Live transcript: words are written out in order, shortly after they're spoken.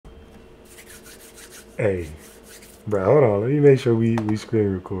Hey, bro, hold on. Let me make sure we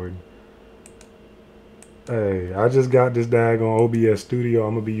screen recording. Hey, I just got this daggone OBS Studio.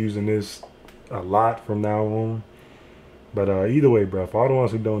 I'm gonna be using this a lot from now on. But either way, bro, for all the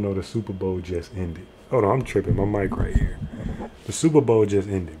ones who don't know, the Super Bowl just ended. Hold on, I'm tripping. My mic right here. The Super Bowl just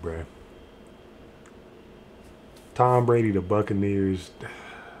ended, bro. Tom Brady, the Buccaneers,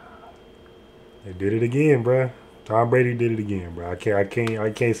 they did it again, bro. Tom Brady did it again, bro. I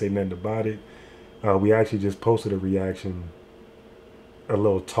can't say nothing about it. We actually just posted a reaction, a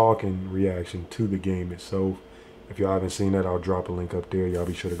little talking reaction to the game itself. If y'all haven't seen that, I'll drop a link up there. Y'all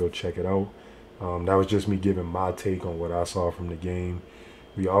be sure to go check it out. That was just me giving my take on what I saw from the game.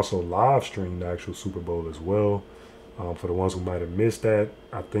 We also live streamed the actual Super Bowl as well. For the ones who might have missed that,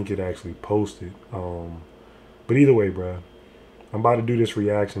 I think it actually posted. But either way, bro, I'm about to do this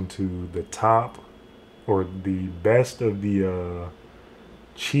reaction to the top or the best of the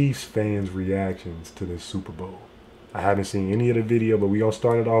Chiefs fans' reactions to this Super Bowl. I haven't seen any of the video, but we gonna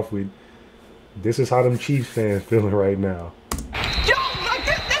start it off with this is how them Chiefs fans feeling right now. Yo, like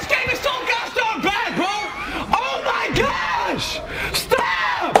this game is so gosh darn bad, bro. Oh my gosh!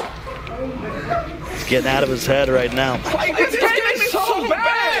 Stop! He's getting out of his head right now. Like this game is so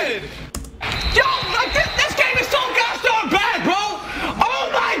bad. Yo, like this game is so gosh darn bad, bro. Oh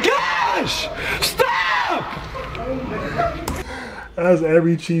my gosh! Stop! That's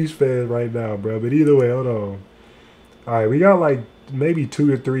every Chiefs fan right now, bro. But either way, hold on. All right, we got like maybe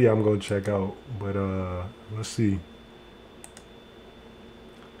 2 or 3 I'm gonna check out, but let's see.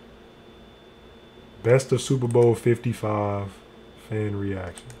 Best of Super Bowl 55 fan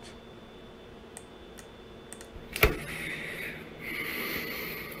reactions.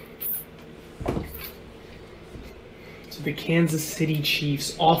 So the Kansas City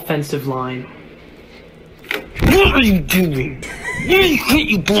Chiefs offensive line. What are you doing? Let me hit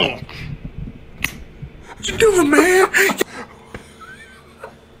you back. What you doing, man?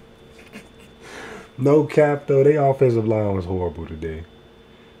 No cap though, their offensive line was horrible today.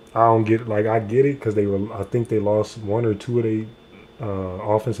 I don't get it. Like, I get it because I think they lost 1 or 2 of their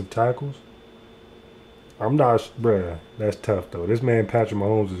offensive tackles. I'm not, bruh, that's tough though. This man Patrick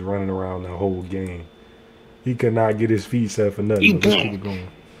Mahomes is running around the whole game. He could not get his feet set for nothing. Let's keep it going.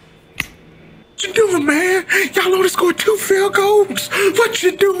 What you doing, man? Y'all only scored 2 field goals. What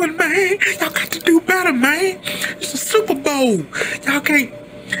you doing, man? Y'all got to do better, man. It's a Super Bowl. Y'all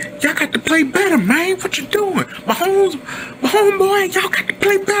got to play better, man. What you doing? My homeboy, y'all got to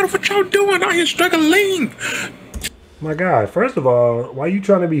play better. What y'all doing out here struggling? My God, first of all, why you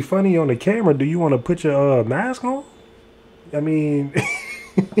trying to be funny on the camera? Do you want to put your mask on? I mean,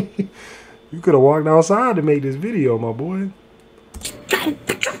 you could have walked outside to make this video, my boy. Y'all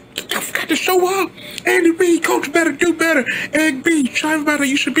got to show up. Andy Reid, coach better, do better. Egg B, try better.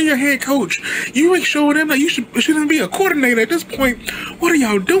 You should be a head coach. You ain't showing them that you shouldn't be a coordinator at this point. What are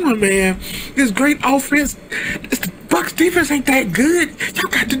y'all doing, man? This great offense. The Bucs defense ain't that good.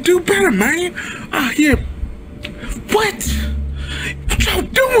 Y'all got to do better, man. Yeah. What? What y'all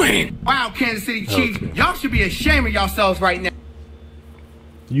doing? Wow, Kansas City Chiefs, y'all should be ashamed of yourselves right now.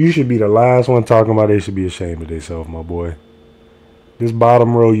 You should be the last one talking about they should be ashamed of themselves, my boy. This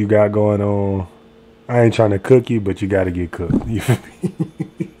bottom row you got going on, I ain't trying to cook you, but you got to get cooked. You feel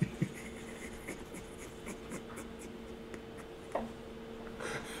me?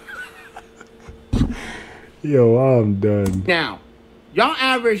 Yo, I'm done. Now, y'all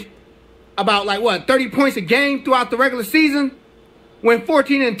average about like what, 30 points a game throughout the regular season, went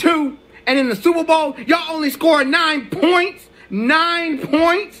 14-2, and in the Super Bowl, y'all only scored 9 points. 9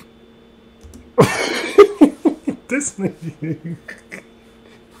 points.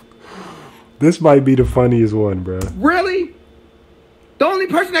 This might be the funniest one, bro. Really? The only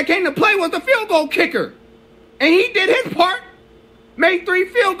person that came to play was the field goal kicker, and he did his part. Made 3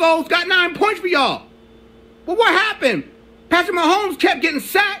 field goals, got 9 points for y'all. But what happened? Patrick Mahomes kept getting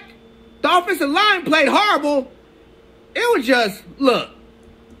sacked. The offensive line played horrible. It was just, look.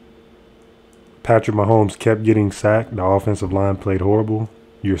 Patrick Mahomes kept getting sacked. The offensive line played horrible.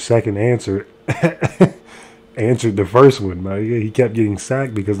 Your second answer answered the first one, man. He kept getting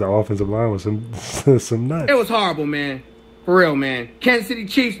sacked because the offensive line was some nuts. It was horrible, man. For real, man. Kansas City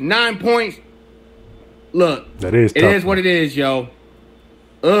Chiefs, 9 points. Look. That is tough, it is what it is, yo.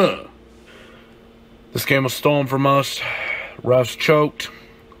 Ugh. This game was stolen from us. Refs choked.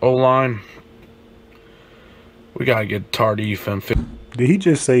 O-line. We gotta get Tardif and... Did he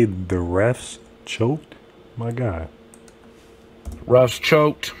just say the refs choked? My God. Refs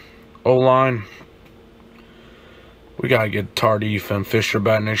choked. O-line. We gotta get Tardif and Fisher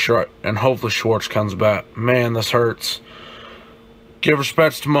back next year, and hopefully Schwartz comes back. Man, this hurts. Give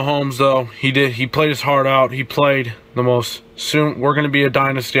respects to Mahomes, though. He played his heart out. He played the most. Soon, we're going to be a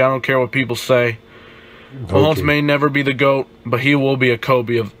dynasty. I don't care what people say. Okay. Mahomes may never be the GOAT, but he will be a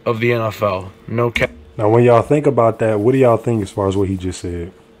Kobe of the NFL. No cap. Now, when y'all think about that, what do y'all think as far as what he just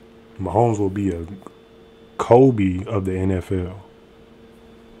said? Mahomes will be a Kobe of the NFL.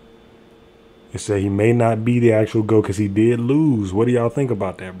 It said he may not be the actual GOAT because he did lose. What do y'all think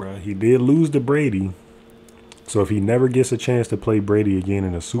about that, bro? He did lose to Brady. So if he never gets a chance to play Brady again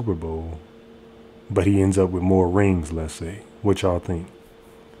in a Super Bowl, but he ends up with more rings, let's say, what y'all think?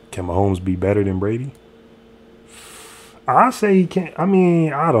 Can Mahomes be better than Brady? I say he can't. I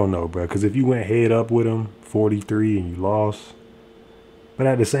mean, I don't know, bro. Because if you went head up with him, 43, and you lost. But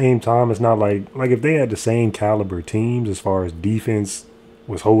at the same time, it's not like if they had the same caliber teams as far as defense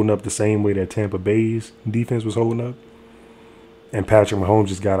was holding up the same way that Tampa Bay's defense was holding up, and Patrick Mahomes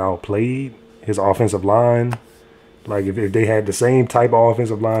just got outplayed, his offensive line, like if they had the same type of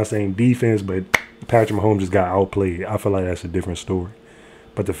offensive line, same defense, but Patrick Mahomes just got outplayed, I feel like that's a different story.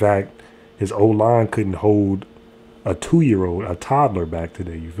 But the fact his O-line couldn't hold a 2-year-old, a toddler back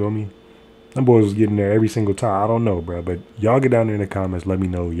today, you feel me? Them boys was getting there every single time. I don't know, bro. But y'all get down there in the comments. Let me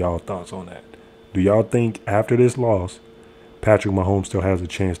know y'all thoughts on that. Do y'all think after this loss, Patrick Mahomes still has a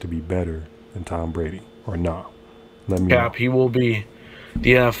chance to be better than Tom Brady or not? Let me know. He will be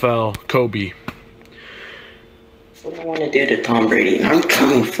the NFL Kobe. What I want to do to Tom Brady, and I'm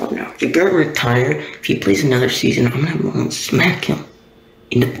coming from now. If you're retired, if he plays another season, I'm going to smack him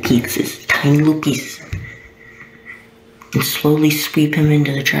into pieces, tiny little pieces, and slowly sweep him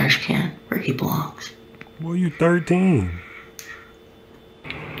into the trash can where he belongs. Well, you're 13.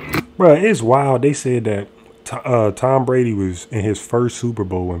 Bro, it's wild. They said that Tom Brady was in his first Super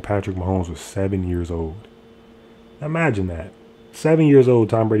Bowl when Patrick Mahomes was 7 years old. Imagine that. 7 years old,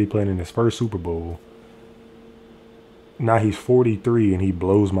 Tom Brady playing in his first Super Bowl. Now he's 43 and he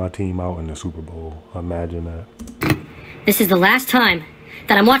blows my team out in the Super Bowl. Imagine that. This is the last time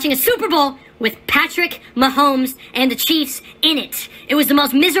that I'm watching a Super Bowl with Patrick Mahomes and the Chiefs in it. It was the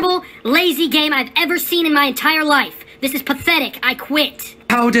most miserable, lazy game I've ever seen in my entire life. This is pathetic. I quit.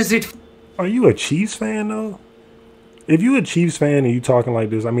 How does it... Are you a Chiefs fan, though? If you a Chiefs fan and you talking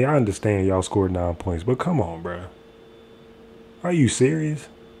like this, I mean, I understand y'all scored 9 points, but come on, bro. Are you serious?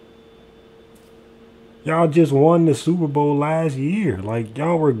 Y'all just won the Super Bowl last year. Like,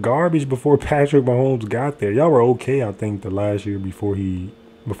 y'all were garbage before Patrick Mahomes got there. Y'all were okay, I think, the last year before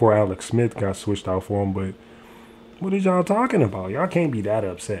Alex Smith got switched out for him. But what is y'all talking about? Y'all can't be that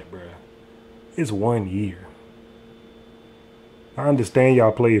upset, bro. It's 1 year. I understand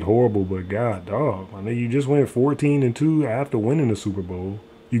y'all played horrible, but god dog, I know you just went 14-2 after winning the Super Bowl.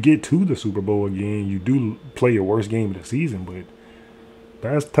 You get to the Super Bowl again, you do play your worst game of the season, but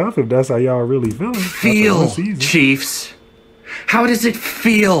that's tough if that's how y'all really feel, Chiefs. How does it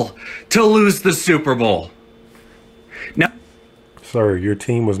feel to lose the Super Bowl? Now, sir, your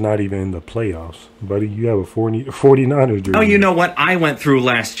team was not even in the playoffs, buddy. You have a 49ers jersey. Oh, you know what I went through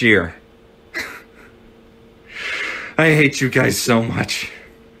last year. I hate you guys so much.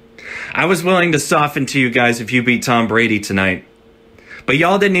 I was willing to soften to you guys if you beat Tom Brady tonight. But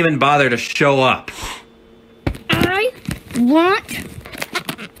y'all didn't even bother to show up. I want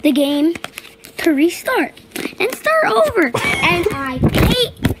the game to restart and start over. And I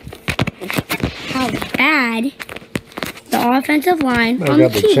hate how bad the offensive line on the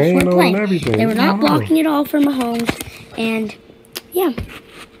Chiefs were playing. They were not blocking it all for Mahomes. And, yeah.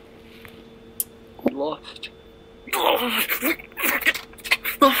 Lost.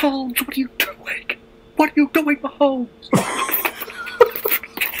 Mahomes, what are you doing? What are you doing, Mahomes?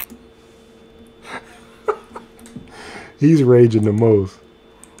 He's raging the most.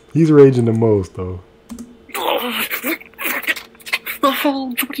 He's raging the most, though.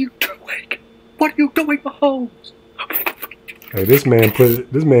 Mahomes, what are you doing? What are you doing, Mahomes? Hey, this man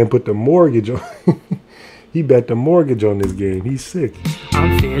put the mortgage on. He bet the mortgage on this game. He's sick.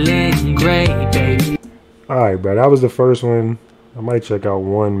 I'm feeling great, baby. All right, bro. That was the first one. I might check out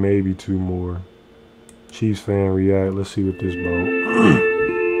one, maybe two more. Chiefs fan react. Let's see what this about.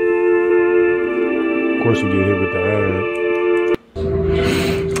 Of course, we get hit with the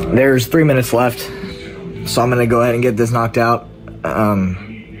ad. There's 3 minutes left, so I'm gonna go ahead and get this knocked out.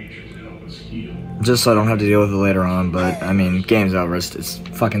 Just so I don't have to deal with it later on. But I mean, game's over. It's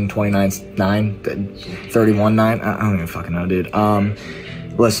fucking 29-9, 31-9. I don't even fucking know, dude.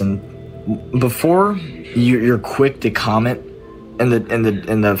 Listen, before you're quick to comment in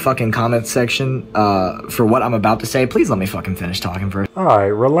the fucking comment section for what I'm about to say, please let me fucking finish talking first. All right,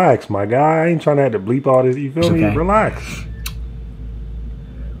 relax, my guy. I ain't trying to have to bleep all this. You feel me? Relax.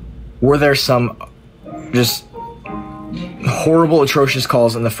 Were there some just horrible, atrocious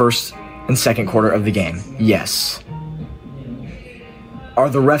calls in the first and second quarter of the game? Yes. Are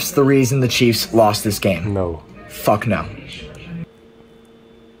the refs the reason the Chiefs lost this game? No. Fuck no.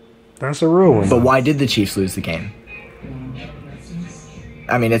 That's a real one. But why did the Chiefs lose the game?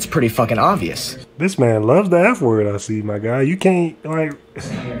 I mean, it's pretty fucking obvious. This man loves the F word, I see, my guy. You can't, like...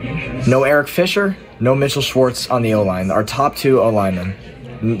 No Eric Fisher, no Mitchell Schwartz on the O-line. Our top 2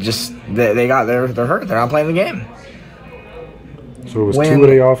 O-linemen. Just, they're hurt. They're not playing the game. So it was 2 of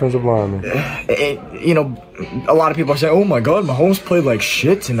their offensive linemen. You know, a lot of people are saying, oh my God, Mahomes played like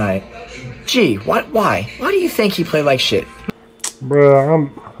shit tonight. Gee, why? Why do you think he played like shit? Bruh,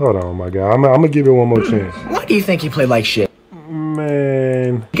 hold on, my guy. I'm going to give it one more chance. Why do you think he played like shit?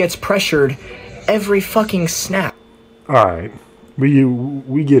 Man. He gets pressured every fucking snap. Alright.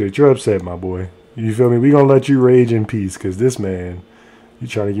 We get it. You're upset, my boy. You feel me? We gonna let you rage in peace, because this man, you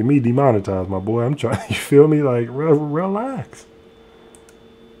trying to get me demonetized, my boy. I'm trying, you feel me? Like, relax.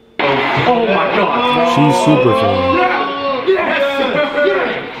 Oh my God. She's super fan. Yes.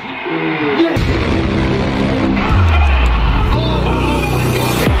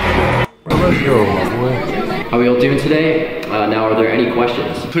 Well, let's go, my boy. How are we all doing today? Now, are there any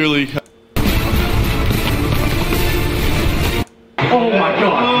questions? Clearly. Oh my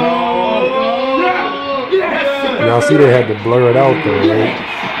God. Yes. Y'all see they had to blur it out, though, right? They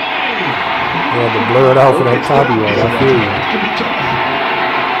had to blur it out for that copyright. I feel you.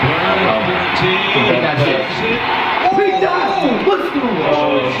 That's it. Let's go.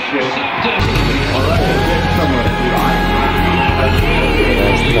 Oh, shit. All right.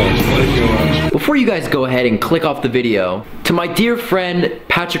 Before you guys go ahead and click off the video, to my dear friend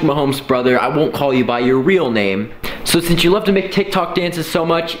Patrick Mahomes' brother, I won't call you by your real name. So since you love to make TikTok dances so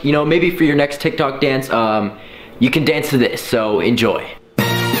much, you know, maybe for your next TikTok dance, you can dance to this. So enjoy.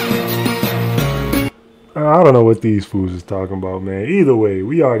 I don't know what these fools is talking about, man. Either way,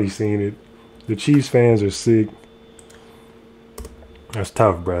 we already seen it. The Chiefs fans are sick. That's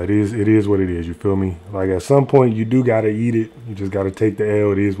tough, bro. It is what it is. You feel me? Like, at some point, you do got to eat it. You just got to take the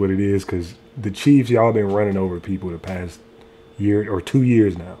L. It is what it is, because the Chiefs, y'all been running over people the past year or 2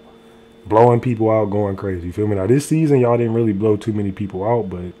 years now. Blowing people out, going crazy. You feel me? Now, this season, y'all didn't really blow too many people out,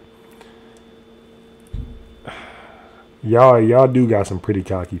 but y'all do got some pretty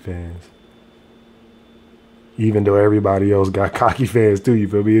cocky fans. Even though everybody else got cocky fans too, you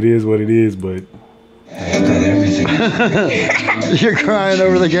feel me? It is what it is, but... I've done everything. You're crying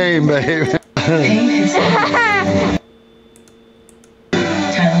over the game, babe.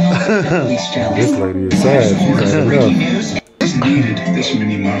 This lady is sad. She's enough. Needed this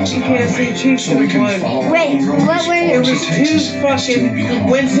many miles of highway so we can follow. Wait, what were it? Was 2 fucking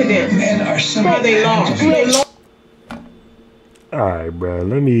coincidences. And our summer they lost. All right, bro.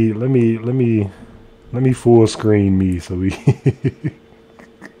 Let me full screen me so we.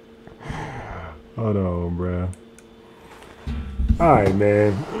 Hold on, bro. All right,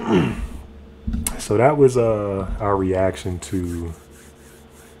 man. So that was our reaction to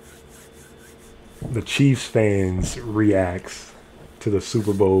the Chiefs fans reacts to the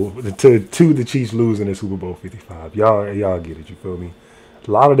Super Bowl to the Chiefs losing the Super Bowl 55. Y'all get it. You feel me?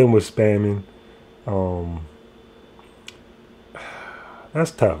 A lot of them was spamming.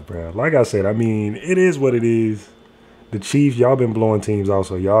 That's tough, bro. Like I said, I mean, it is what it is. The Chiefs, y'all been blowing teams out,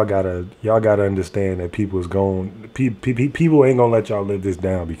 so y'all gotta understand that people ain't gonna let y'all live this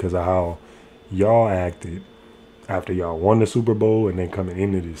down because of how y'all acted after y'all won the Super Bowl and then coming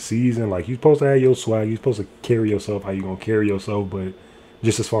into this season. Like, you're supposed to have your swag, you're supposed to carry yourself how you gonna carry yourself, but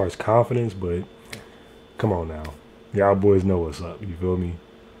just as far as confidence, but come on now. Y'all boys know what's up, you feel me?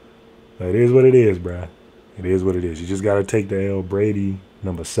 It is what it is, bruh. It is what it is. You just got to take the L. Brady,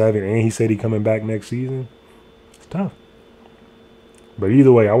 number 7, and he said he coming back next season. It's tough. But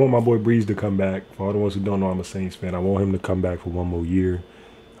either way, I want my boy Breeze to come back. For all the ones who don't know, I'm a Saints fan. I want him to come back for one more year.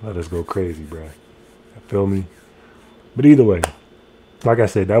 Let us go crazy, bruh. You feel me? But either way, like I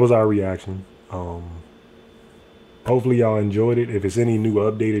said, that was our reaction. Hopefully y'all enjoyed it. If it's any new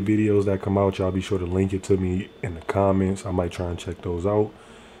updated videos that come out, y'all be sure to link it to me in the comments. I might try and check those out.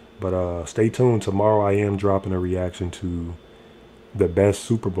 But stay tuned. Tomorrow I am dropping a reaction to the best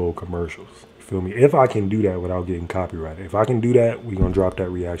Super Bowl commercials. You feel me? If I can do that without getting copyrighted. If I can do that, we're going to drop that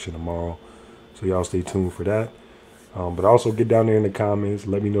reaction tomorrow. So y'all stay tuned for that. But also get down there in the comments.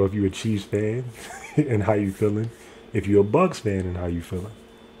 Let me know if you're a Chiefs fan and how you feeling. If you're a Bucs fan and how you feeling.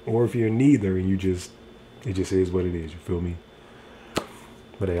 Or if you're neither and it just is what it is. You feel me?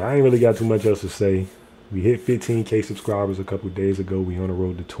 But hey, I ain't really got too much else to say. We hit 15K subscribers a couple days ago. We on the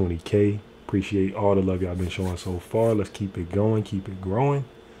road to 20K. Appreciate all the love y'all been showing so far. Let's keep it going. Keep it growing.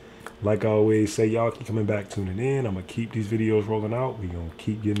 Like I always say, y'all keep coming back, tuning in. I'm going to keep these videos rolling out. We're going to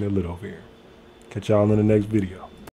keep getting it lit over here. Catch y'all in the next video.